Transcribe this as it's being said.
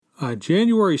On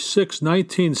January 6,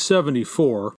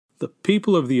 1974, the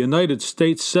people of the United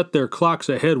States set their clocks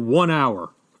ahead 1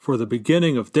 hour for the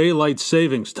beginning of daylight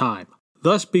savings time.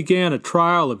 Thus began a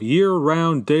trial of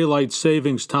year-round daylight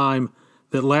savings time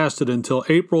that lasted until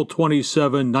April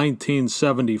 27,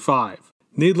 1975.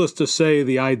 Needless to say,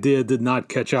 the idea did not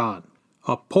catch on.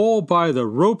 A poll by the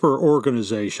Roper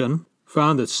Organization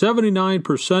found that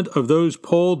 79% of those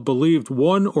polled believed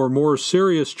one or more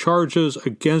serious charges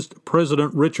against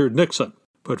President Richard Nixon,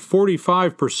 but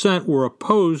 45% were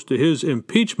opposed to his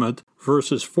impeachment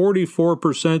versus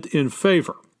 44% in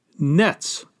favor.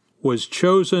 Nets was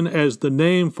chosen as the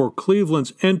name for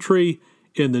Cleveland's entry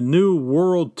in the new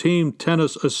World Team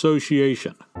Tennis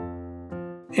Association.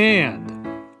 And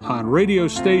on radio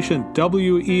station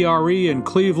WERE in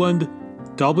Cleveland,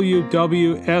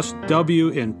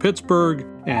 WWSW in Pittsburgh,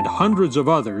 and hundreds of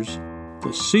others, the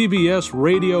CBS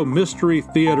Radio Mystery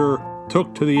Theater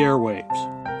took to the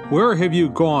airwaves. Where have you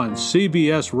gone,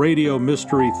 CBS Radio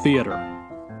Mystery Theater?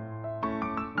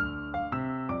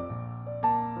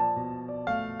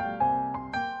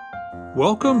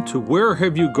 Welcome to Where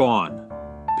Have You Gone?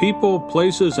 People,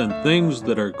 places, and things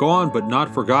that are gone but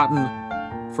not forgotten,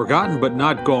 forgotten but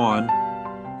not gone,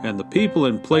 and the people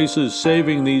and places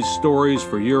saving these stories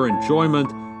for your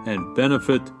enjoyment and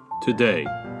benefit today.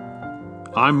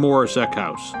 I'm Morris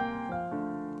Eckhouse.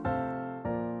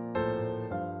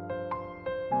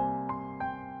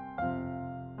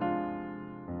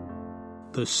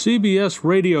 The CBS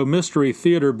Radio Mystery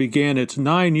Theater began its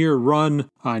 9-year run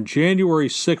on January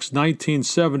 6,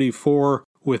 1974,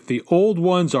 with The Old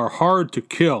Ones Are Hard to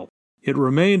Kill. It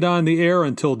remained on the air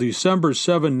until December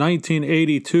 7,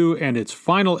 1982, and its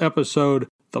final episode,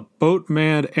 The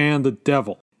Boatman and the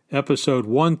Devil, episode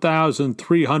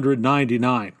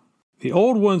 1399. The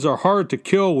Old Ones Are Hard to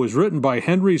Kill was written by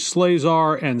Henry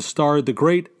Slesar and starred the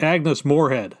great Agnes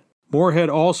Moorehead. Moorehead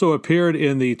also appeared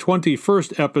in the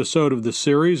 21st episode of the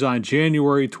series on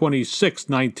January 26,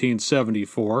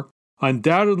 1974.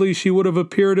 Undoubtedly, she would have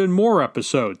appeared in more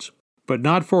episodes, but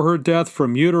not for her death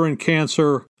from uterine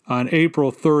cancer on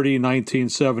April 30,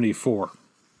 1974.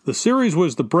 The series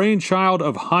was the brainchild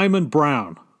of Hyman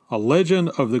Brown, a legend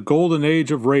of the golden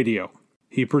age of radio.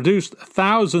 He produced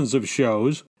thousands of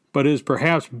shows, but is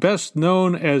perhaps best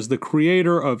known as the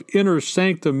creator of Inner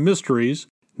Sanctum Mysteries,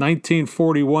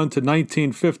 1941 to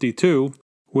 1952,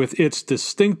 with its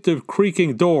distinctive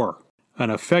creaking door, an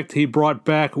effect he brought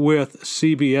back with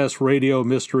CBS Radio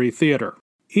Mystery Theater.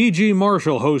 E.G.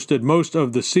 Marshall hosted most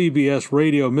of the CBS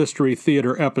Radio Mystery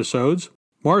Theater episodes.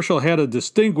 Marshall had a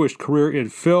distinguished career in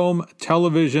film,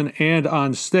 television, and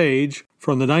on stage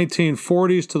from the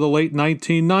 1940s to the late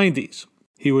 1990s.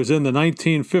 He was in the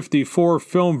 1954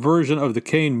 film version of The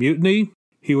Caine Mutiny.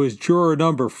 He was juror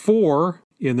number 4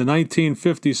 in the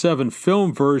 1957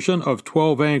 film version of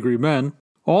 12 Angry Men.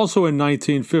 Also in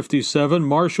 1957,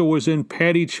 Marshall was in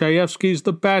Paddy Chayefsky's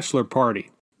The Bachelor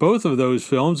Party. Both of those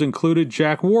films included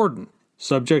Jack Warden,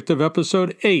 subject of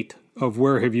Episode 8 of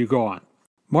Where Have You Gone?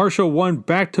 Marshall won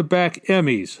back-to-back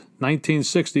Emmys,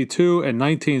 1962 and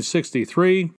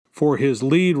 1963, for his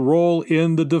lead role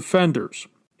in The Defenders.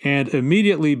 And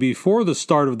immediately before the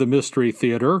start of the Mystery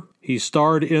Theater, he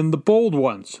starred in The Bold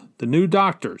Ones, The New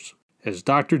Doctors, as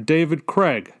Dr. David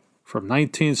Craig, from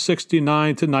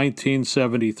 1969 to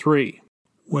 1973.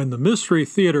 When the Mystery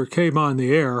Theater came on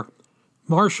the air,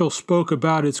 Marshall spoke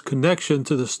about its connection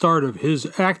to the start of his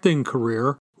acting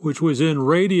career, which was in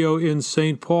radio in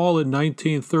St. Paul in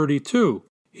 1932.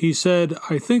 He said,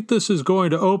 "I think this is going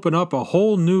to open up a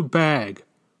whole new bag.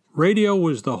 Radio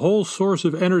was the whole source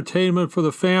of entertainment for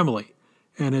the family,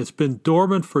 and it's been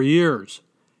dormant for years.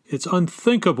 It's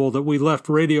unthinkable that we left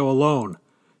radio alone,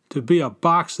 to be a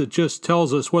box that just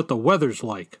tells us what the weather's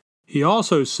like." He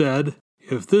also said,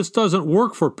 "If this doesn't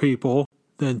work for people,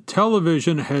 then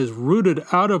television has rooted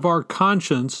out of our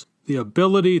conscience the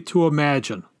ability to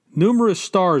imagine." Numerous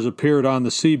stars appeared on the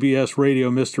CBS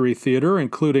Radio Mystery Theater,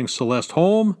 including Celeste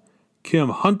Holm, Kim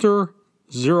Hunter,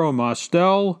 Zero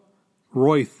Mostel,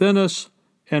 Roy Thinnes,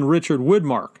 and Richard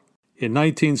Widmark. In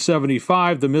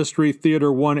 1975, the Mystery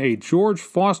Theater won a George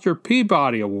Foster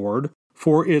Peabody Award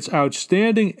for its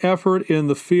outstanding effort in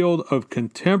the field of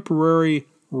contemporary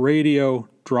radio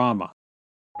drama.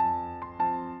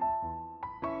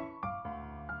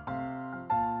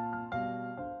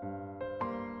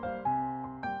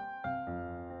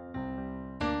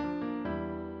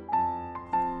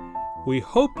 We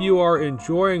hope you are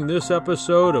enjoying this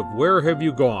episode of Where Have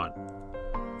You Gone?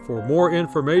 For more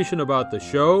information about the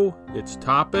show, its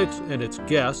topics, and its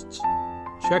guests,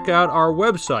 check out our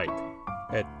website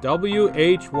at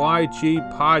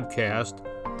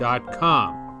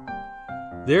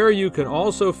whygpodcast.com. There you can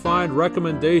also find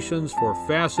recommendations for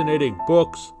fascinating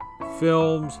books,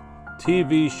 films,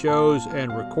 TV shows,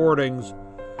 and recordings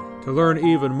to learn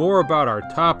even more about our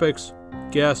topics,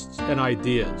 guests, and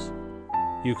ideas.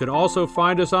 You can also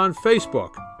find us on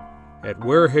Facebook at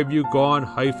Where Have You Gone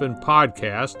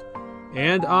Podcast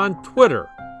and on Twitter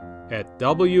at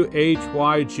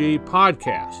WHYG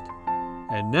Podcast.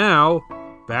 And now,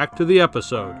 back to the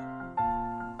episode.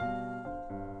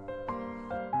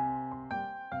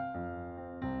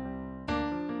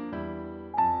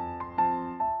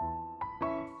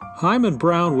 Himan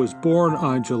Brown was born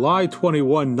on July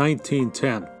 21,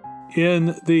 1910,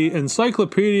 in the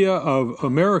Encyclopedia of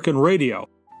American Radio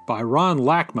by Ron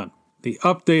Lackman, the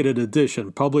updated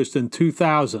edition published in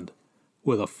 2000,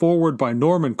 with a foreword by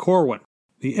Norman Corwin.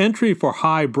 The entry for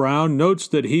Hi Brown notes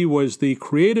that he was the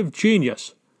creative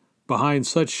genius behind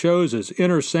such shows as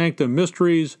Inner Sanctum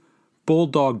Mysteries,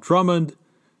 Bulldog Drummond,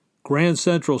 Grand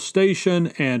Central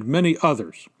Station, and many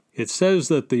others. It says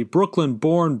that the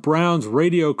Brooklyn-born Brown's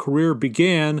radio career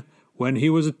began when he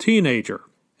was a teenager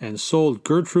and sold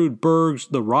Gertrude Berg's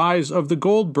The Rise of the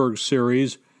Goldbergs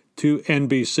series to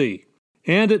NBC.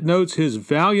 And it notes his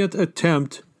valiant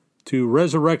attempt to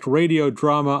resurrect radio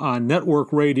drama on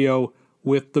network radio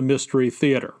with the Mystery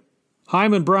Theater.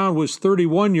 Himan Brown was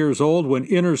 31 years old when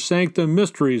Inner Sanctum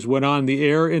Mysteries went on the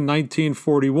air in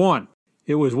 1941.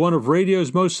 It was one of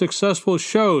radio's most successful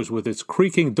shows with its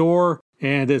creaking door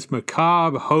and its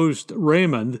macabre host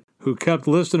Raymond, who kept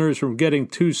listeners from getting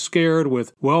too scared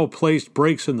with well-placed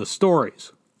breaks in the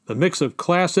stories. The mix of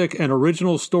classic and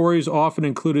original stories often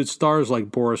included stars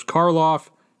like Boris Karloff,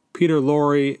 Peter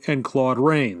Lorre, and Claude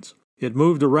Rains. It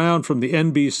moved around from the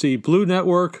NBC Blue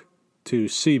Network to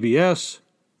CBS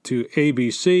to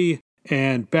ABC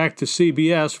and back to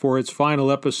CBS for its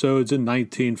final episodes in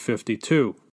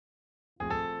 1952.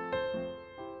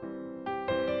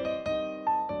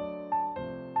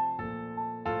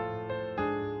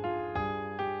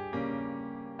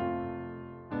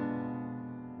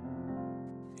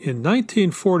 In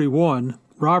 1941,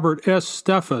 Robert S.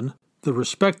 Stephan, the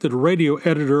respected radio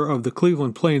editor of the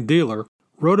Cleveland Plain Dealer,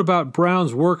 wrote about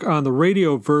Brown's work on the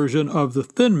radio version of The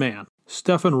Thin Man.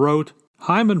 Stephan wrote,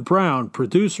 Himan Brown,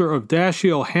 producer of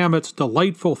Dashiell Hammett's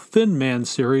delightful Thin Man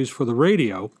series for the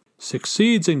radio,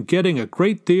 succeeds in getting a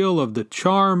great deal of the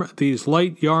charm these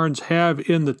light yarns have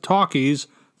in the talkies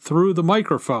through the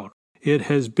microphone. It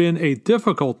has been a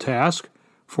difficult task,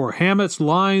 for Hammett's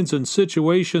lines and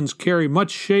situations carry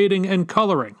much shading and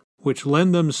coloring, which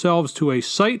lend themselves to a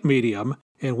sight medium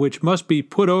and which must be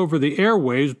put over the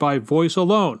airwaves by voice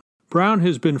alone. Brown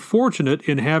has been fortunate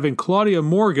in having Claudia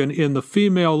Morgan in the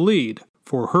female lead,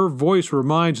 for her voice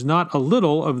reminds not a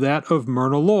little of that of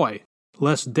Myrna Loy.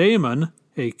 Les Damon,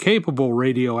 a capable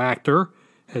radio actor,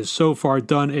 has so far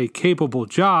done a capable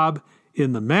job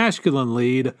in the masculine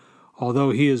lead,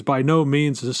 although he is by no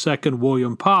means the second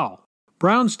William Powell.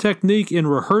 Brown's technique in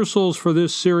rehearsals for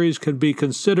this series can be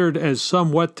considered as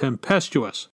somewhat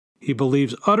tempestuous. He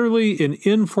believes utterly in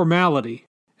informality,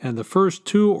 and the first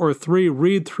 2 or 3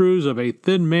 read-throughs of a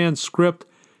Thin Man script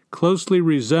closely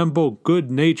resemble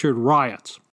good-natured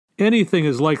riots. Anything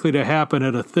is likely to happen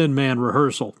at a Thin Man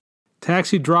rehearsal.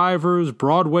 Taxi drivers,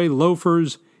 Broadway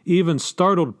loafers, even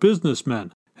startled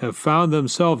businessmen have found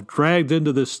themselves dragged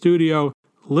into the studio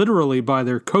literally by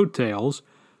their coattails,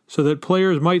 so that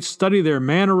players might study their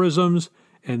mannerisms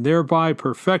and thereby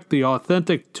perfect the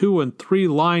authentic 2- and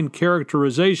 3-line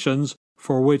characterizations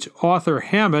for which Arthur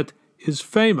Hammett is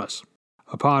famous.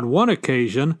 Upon one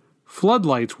occasion,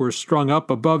 floodlights were strung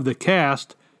up above the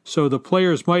cast so the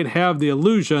players might have the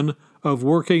illusion of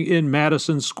working in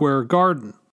Madison Square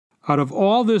Garden. Out of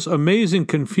all this amazing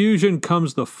confusion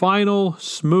comes the final,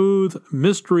 smooth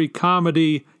mystery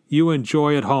comedy you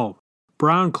enjoy at home.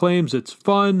 Brown claims it's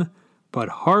fun, but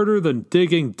harder than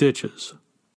digging ditches.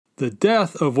 The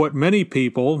death of what many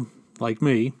people, like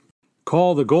me,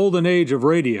 call the golden age of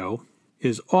radio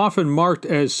is often marked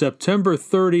as September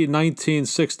 30,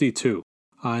 1962.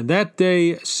 On that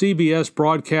day, CBS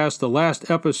broadcast the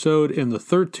last episode in the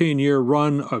 13-year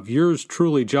run of Yours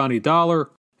Truly, Johnny Dollar,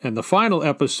 and the final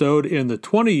episode in the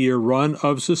 20-year run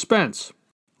of Suspense.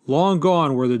 Long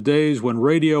gone were the days when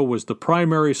radio was the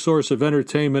primary source of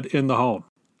entertainment in the home.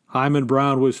 Himan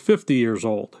Brown was 50 years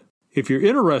old. If you're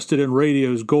interested in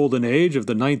radio's golden age of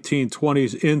the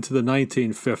 1920s into the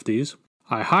 1950s,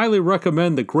 I highly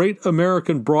recommend The Great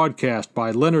American Broadcast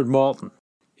by Leonard Maltin.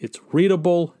 It's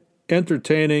readable,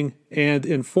 entertaining, and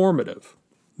informative.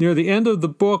 Near the end of the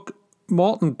book,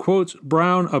 Maltin quotes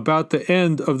Brown about the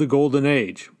end of the golden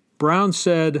age. Brown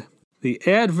said, "The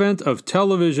advent of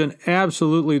television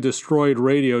absolutely destroyed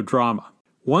radio drama.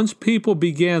 Once people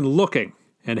began looking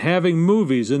and having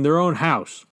movies in their own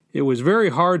house, it was very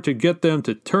hard to get them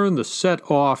to turn the set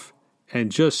off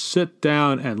and just sit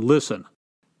down and listen.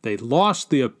 They lost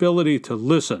the ability to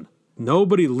listen.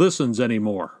 Nobody listens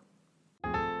anymore.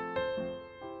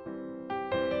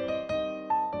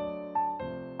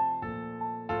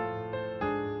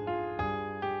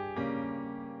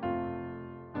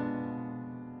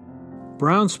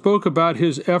 Brown spoke about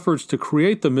his efforts to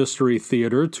create the Mystery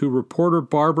Theater to reporter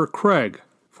Barbara Craig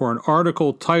for an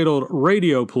article titled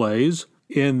Radio Plays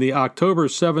in the October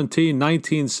 17,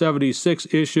 1976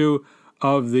 issue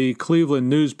of the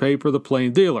Cleveland newspaper The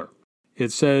Plain Dealer.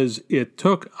 It says, it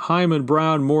took Himan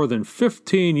Brown more than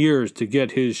 15 years to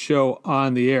get his show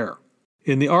on the air.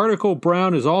 In the article,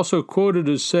 Brown is also quoted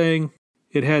as saying,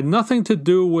 it had nothing to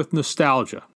do with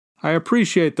nostalgia. I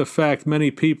appreciate the fact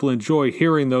many people enjoy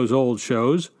hearing those old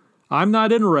shows. I'm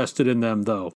not interested in them,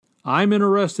 though. I'm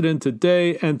interested in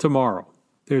today and tomorrow.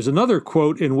 There's another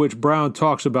quote in which Brown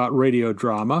talks about radio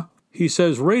drama. He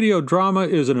says, radio drama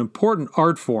is an important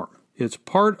art form. It's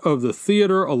part of the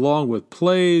theater along with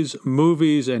plays,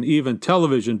 movies, and even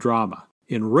television drama.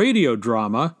 In radio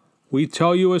drama, we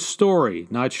tell you a story,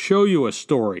 not show you a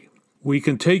story. We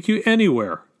can take you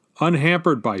anywhere,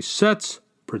 unhampered by sets,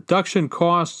 production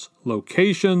costs,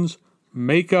 locations,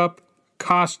 makeup,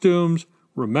 costumes,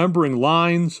 remembering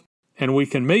lines, and we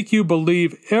can make you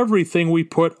believe everything we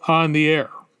put on the air.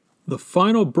 The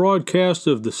final broadcast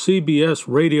of the CBS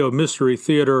Radio Mystery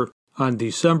Theater on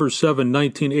December 7,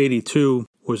 1982,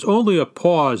 was only a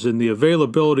pause in the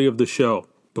availability of the show.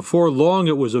 Before long,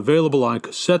 it was available on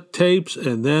cassette tapes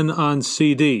and then on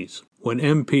CDs. When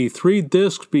MP3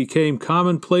 discs became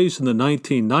commonplace in the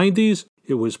 1990s,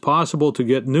 it was possible to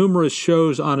get numerous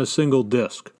shows on a single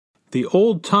disc. The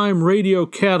Old Time Radio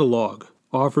Catalog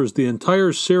offers the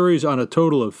entire series on a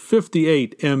total of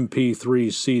 58 MP3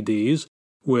 CDs,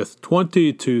 with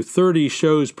 20 to 30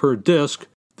 shows per disc.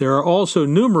 There are also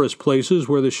numerous places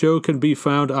where the show can be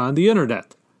found on the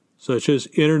Internet, such as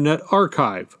Internet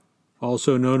Archive,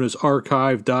 also known as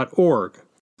archive.org.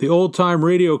 The Old Time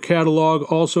Radio Catalog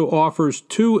also offers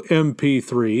 2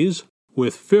 MP3s,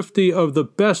 with 50 of the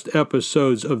best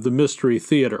episodes of the Mystery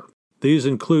Theater. These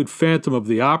include Phantom of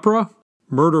the Opera,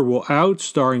 Murder Will Out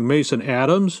starring Mason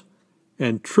Adams,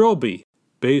 and Trilby,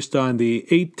 based on the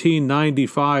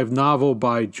 1895 novel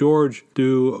by George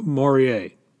du Maurier.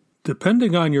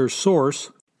 Depending on your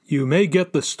source, you may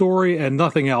get the story and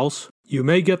nothing else. You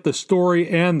may get the story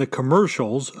and the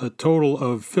commercials, a total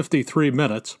of 53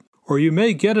 minutes, or you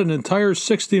may get an entire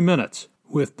 60 minutes,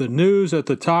 with the news at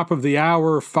the top of the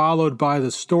hour followed by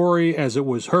the story as it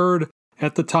was heard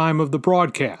at the time of the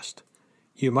broadcast.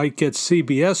 You might get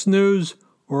CBS News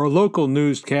or a local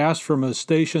newscast from a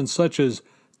station such as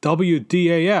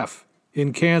WDAF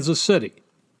in Kansas City.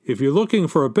 If you're looking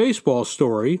for a baseball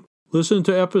story, listen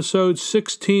to episode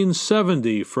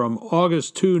 1670 from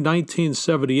August 2,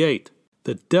 1978.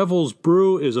 The Devil's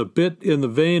Brew is a bit in the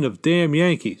vein of Damn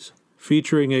Yankees,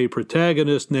 featuring a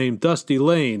protagonist named Dusty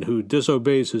Lane who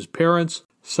disobeys his parents,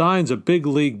 signs a big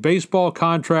league baseball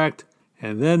contract,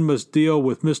 and then must deal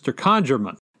with Mr.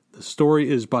 Conjurman. The story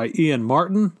is by Ian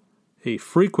Martin, a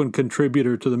frequent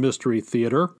contributor to the Mystery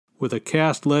Theater, with a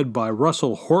cast led by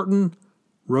Russell Horton,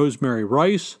 Rosemary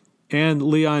Rice, and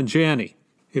Leon Janney.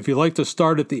 If you like to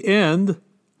start at the end,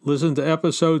 listen to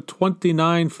episode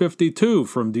 2952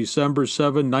 from December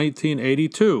 7,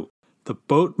 1982, The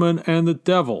Boatman and the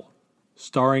Devil,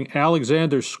 starring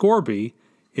Alexander Scorby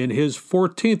in his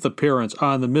 14th appearance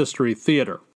on the Mystery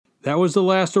Theater. That was the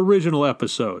last original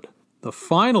episode. The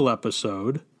final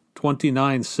episode,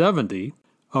 2970,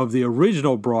 of the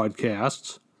original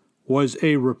broadcasts was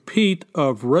a repeat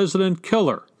of Resident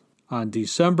Killer on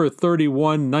December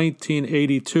 31,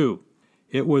 1982.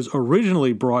 It was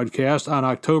originally broadcast on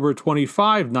October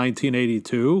 25,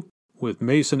 1982, with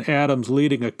Mason Adams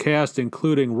leading a cast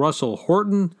including Russell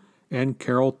Horton and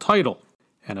Carol Teitel,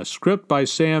 and a script by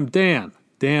Sam Dan.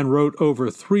 Dan wrote over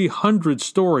 300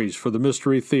 stories for the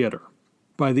Mystery Theater.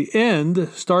 By the end,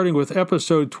 starting with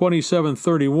episode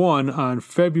 2731 on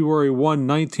February 1,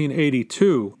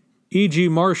 1982, E.G.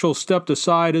 Marshall stepped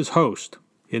aside as host.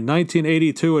 In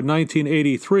 1982 and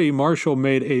 1983, Marshall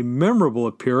made a memorable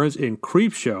appearance in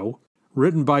Creepshow,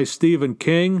 written by Stephen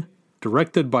King,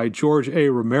 directed by George A.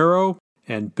 Romero,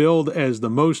 and billed as the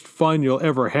most fun you'll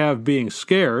ever have being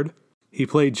scared. He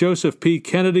played Joseph P.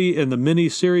 Kennedy in the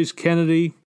miniseries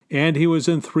Kennedy, and he was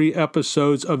in 3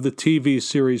 episodes of the TV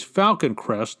series Falcon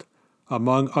Crest,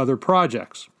 among other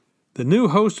projects. The new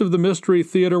host of the Mystery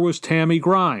Theater was Tammy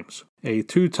Grimes, a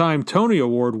 2-time Tony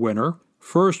Award winner,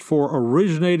 first for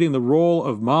originating the role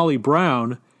of Molly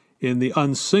Brown in The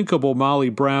Unsinkable Molly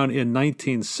Brown in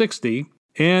 1960,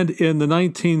 and in the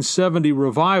 1970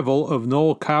 revival of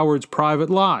Noel Coward's Private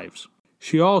Lives.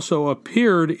 She also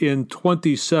appeared in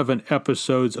 27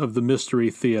 episodes of the Mystery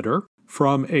Theater,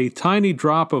 from A Tiny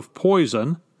Drop of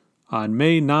Poison on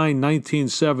May 9,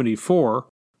 1974,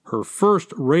 her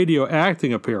first radio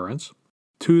acting appearance,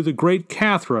 to The Great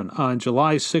Catherine on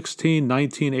July 16,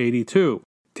 1982.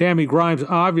 Tammy Grimes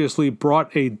obviously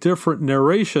brought a different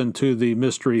narration to the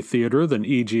Mystery Theater than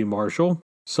E.G. Marshall.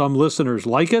 Some listeners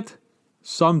like it,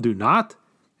 some do not,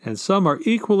 and some are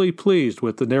equally pleased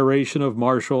with the narration of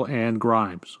Marshall and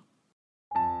Grimes.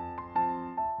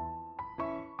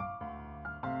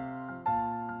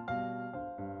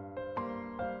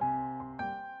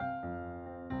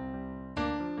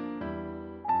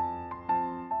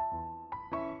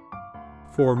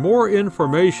 For more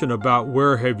information about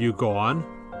Where Have You Gone?,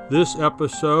 this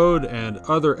episode and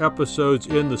other episodes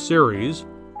in the series,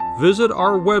 visit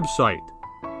our website,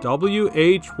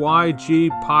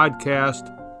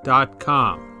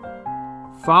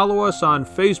 whygpodcast.com. Follow us on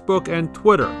Facebook and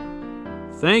Twitter.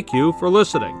 Thank you for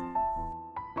listening.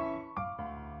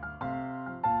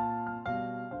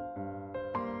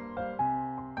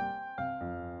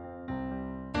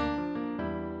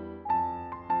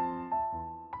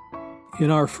 In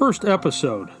our first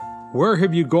episode, Where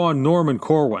Have You Gone, Norman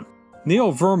Corwin?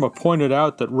 Neil Verma pointed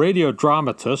out that radio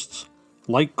dramatists,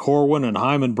 like Corwin and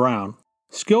Hyman Brown,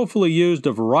 skillfully used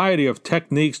a variety of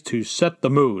techniques to set the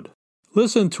mood.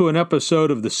 Listen to an episode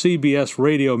of the CBS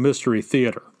Radio Mystery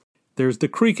Theater. There's the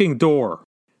creaking door.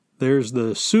 There's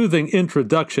the soothing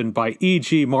introduction by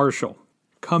E.G. Marshall.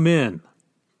 Come in.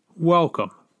 Welcome.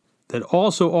 That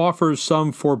also offers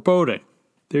some foreboding.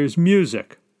 There's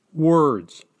music,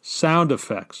 words, sound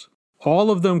effects.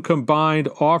 All of them combined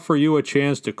offer you a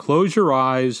chance to close your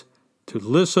eyes, to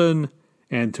listen,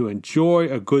 and to enjoy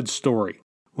a good story.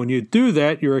 When you do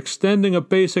that, you're extending a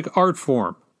basic art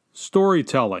form,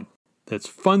 storytelling, that's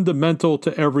fundamental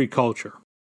to every culture.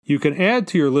 You can add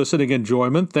to your listening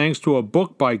enjoyment thanks to a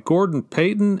book by Gordon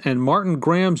Payton and Martin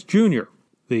Grams Jr.,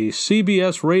 The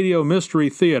CBS Radio Mystery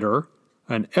Theater,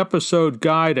 an episode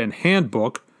guide and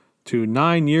handbook to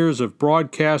 9 years of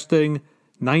broadcasting,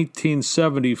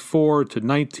 1974 to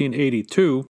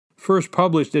 1982, first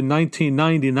published in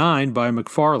 1999 by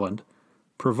McFarland,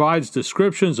 provides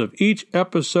descriptions of each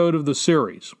episode of the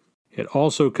series. It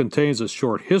also contains a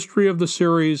short history of the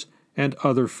series and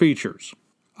other features.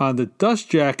 On the dust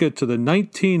jacket to the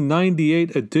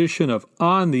 1998 edition of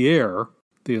On the Air,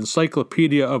 the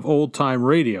Encyclopedia of Old-Time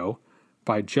Radio,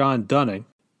 by John Dunning,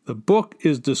 the book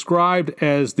is described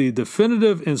as the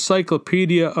definitive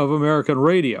encyclopedia of American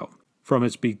radio, from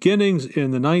its beginnings in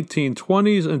the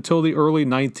 1920s until the early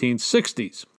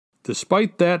 1960s.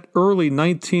 Despite that early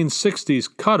 1960s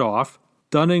cutoff,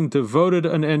 Dunning devoted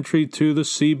an entry to the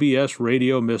CBS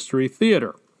Radio Mystery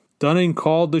Theater. Dunning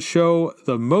called the show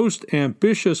the most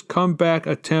ambitious comeback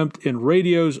attempt in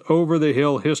radio's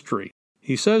over-the-hill history.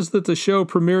 He says that the show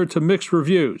premiered to mixed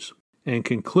reviews and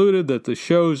concluded that the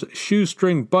show's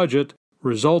shoestring budget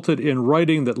resulted in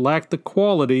writing that lacked the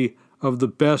quality of the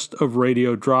best of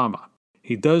radio drama.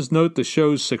 He does note the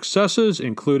show's successes,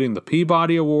 including the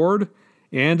Peabody Award,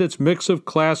 and its mix of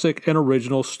classic and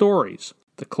original stories.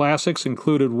 The classics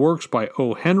included works by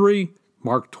O. Henry,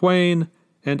 Mark Twain,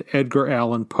 and Edgar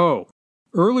Allan Poe.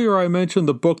 Earlier I mentioned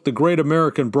the book The Great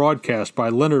American Broadcast by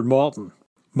Leonard Maltin.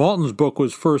 Maltin's book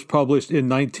was first published in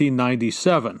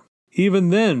 1997.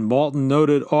 Even then, Maltin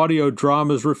noted audio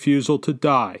drama's refusal to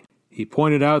die. He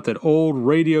pointed out that old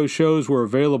radio shows were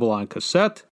available on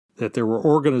cassette, that there were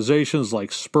organizations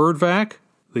like SPURDVAC,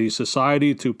 the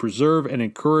Society to Preserve and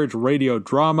Encourage Radio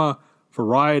Drama,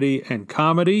 Variety, and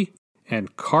Comedy,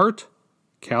 and CART,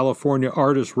 California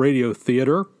Artists Radio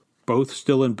Theater, both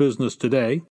still in business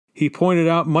today. He pointed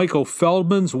out Michael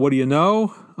Feldman's What Do You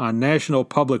Know on National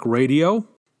Public Radio,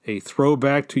 a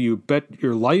throwback to You Bet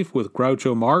Your Life with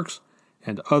Groucho Marx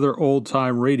and other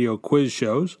old-time radio quiz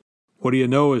shows. What Do You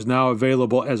Know is now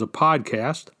available as a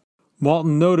podcast.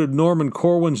 Maltin noted Norman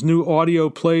Corwin's new audio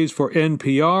plays for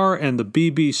NPR and the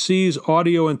BBC's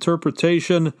audio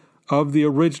interpretation of the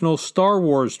original Star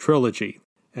Wars trilogy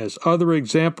as other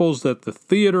examples that the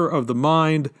theater of the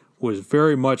mind was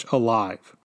very much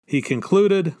alive. He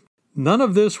concluded, "None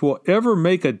of this will ever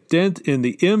make a dent in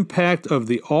the impact of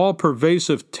the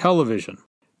all-pervasive television,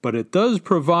 but it does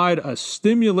provide a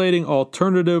stimulating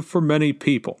alternative for many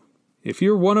people. If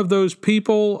you're one of those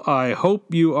people, I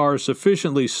hope you are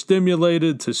sufficiently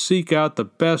stimulated to seek out the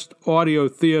best audio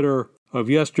theater of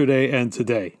yesterday and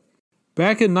today."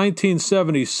 Back in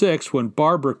 1976, when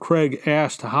Barbara Craig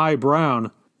asked Hy Brown,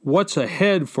 what's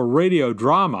ahead for radio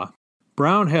drama,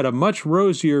 Brown had a much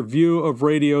rosier view of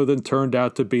radio than turned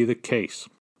out to be the case.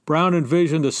 Brown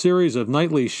envisioned a series of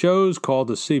nightly shows called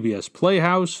the CBS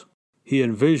Playhouse. He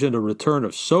envisioned a return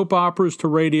of soap operas to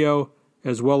radio,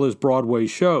 as well as Broadway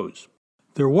shows.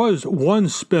 There was one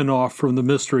spin-off from the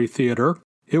Mystery Theater.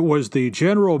 It was the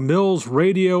General Mills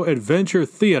Radio Adventure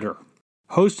Theater.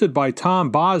 Hosted by Tom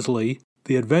Bosley,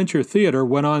 the Adventure Theater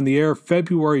went on the air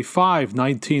February 5,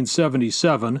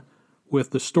 1977, with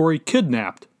the story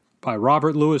Kidnapped by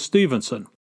Robert Louis Stevenson.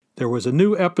 There was a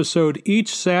new episode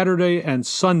each Saturday and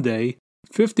Sunday,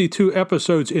 52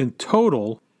 episodes in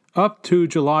total, up to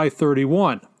July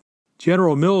 31.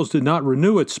 General Mills did not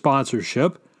renew its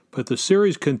sponsorship, but the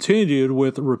series continued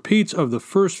with repeats of the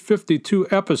first 52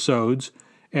 episodes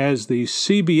as the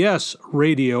CBS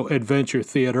Radio Adventure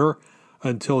Theater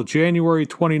until January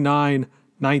 29,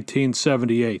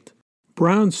 1978.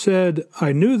 Brown said,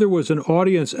 "I knew there was an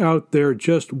audience out there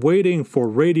just waiting for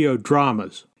radio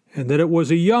dramas, and that it was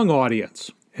a young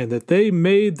audience, and that they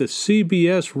made the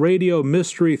CBS Radio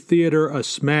Mystery Theater a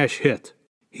smash hit.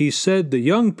 He said, the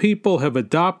young people have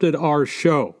adopted our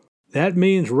show. That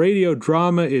means radio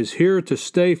drama is here to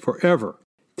stay forever.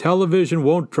 Television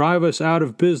won't drive us out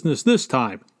of business this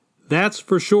time. That's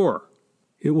for sure."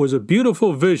 It was a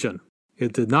beautiful vision.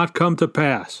 It did not come to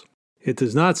pass. It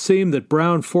does not seem that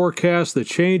Brown forecast the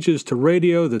changes to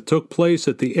radio that took place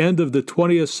at the end of the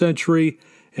 20th century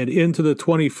and into the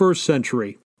 21st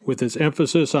century, with its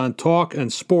emphasis on talk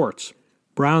and sports.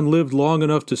 Brown lived long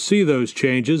enough to see those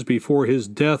changes before his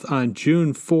death on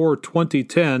June 4,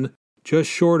 2010, just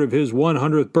short of his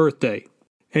 100th birthday.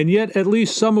 And yet at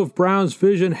least some of Brown's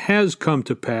vision has come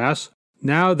to pass,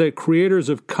 now that creators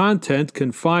of content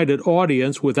can find an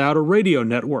audience without a radio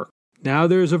network. Now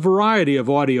there's a variety of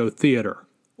audio theater,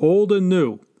 old and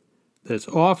new, that's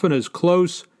often as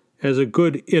close as a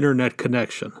good internet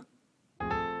connection.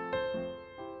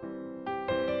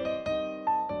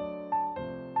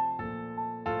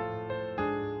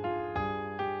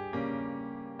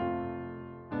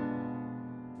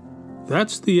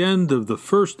 That's the end of the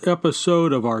first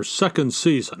episode of our second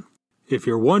season. If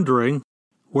you're wondering,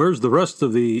 where's the rest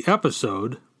of the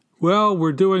episode? Well,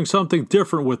 we're doing something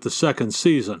different with the second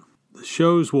season. The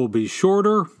shows will be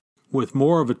shorter, with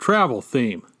more of a travel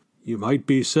theme. You might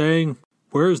be saying,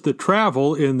 where's the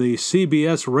travel in the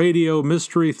CBS Radio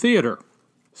Mystery Theater?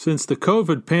 Since the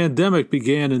COVID pandemic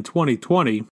began in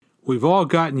 2020, we've all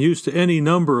gotten used to any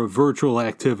number of virtual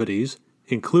activities,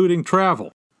 including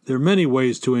travel. There are many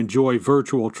ways to enjoy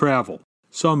virtual travel.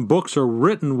 Some books are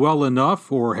written well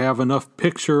enough or have enough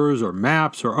pictures or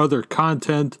maps or other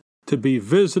content to be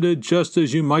visited just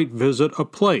as you might visit a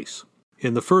place.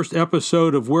 In the first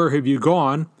episode of Where Have You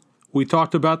Gone, we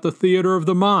talked about the theater of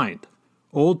the mind.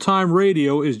 Old-time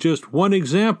radio is just one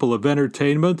example of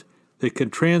entertainment that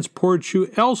can transport you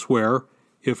elsewhere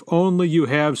if only you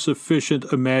have sufficient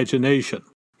imagination.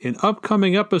 In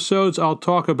upcoming episodes, I'll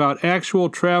talk about actual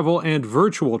travel and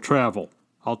virtual travel.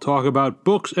 I'll talk about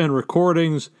books and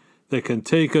recordings that can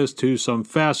take us to some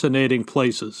fascinating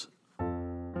places.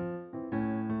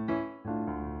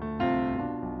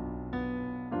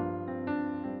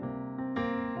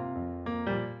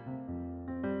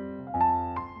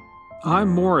 I'm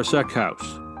Morris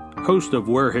Eckhouse, host of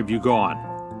Where Have You Gone?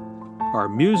 Our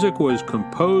music was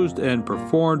composed and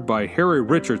performed by Harry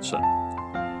Richardson.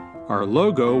 Our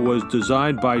logo was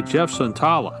designed by Jeff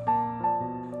Santala.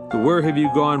 The Where Have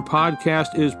You Gone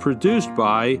podcast is produced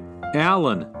by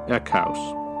Alan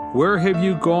Eckhouse. Where Have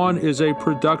You Gone is a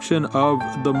production of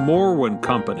the Morwin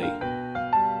Company.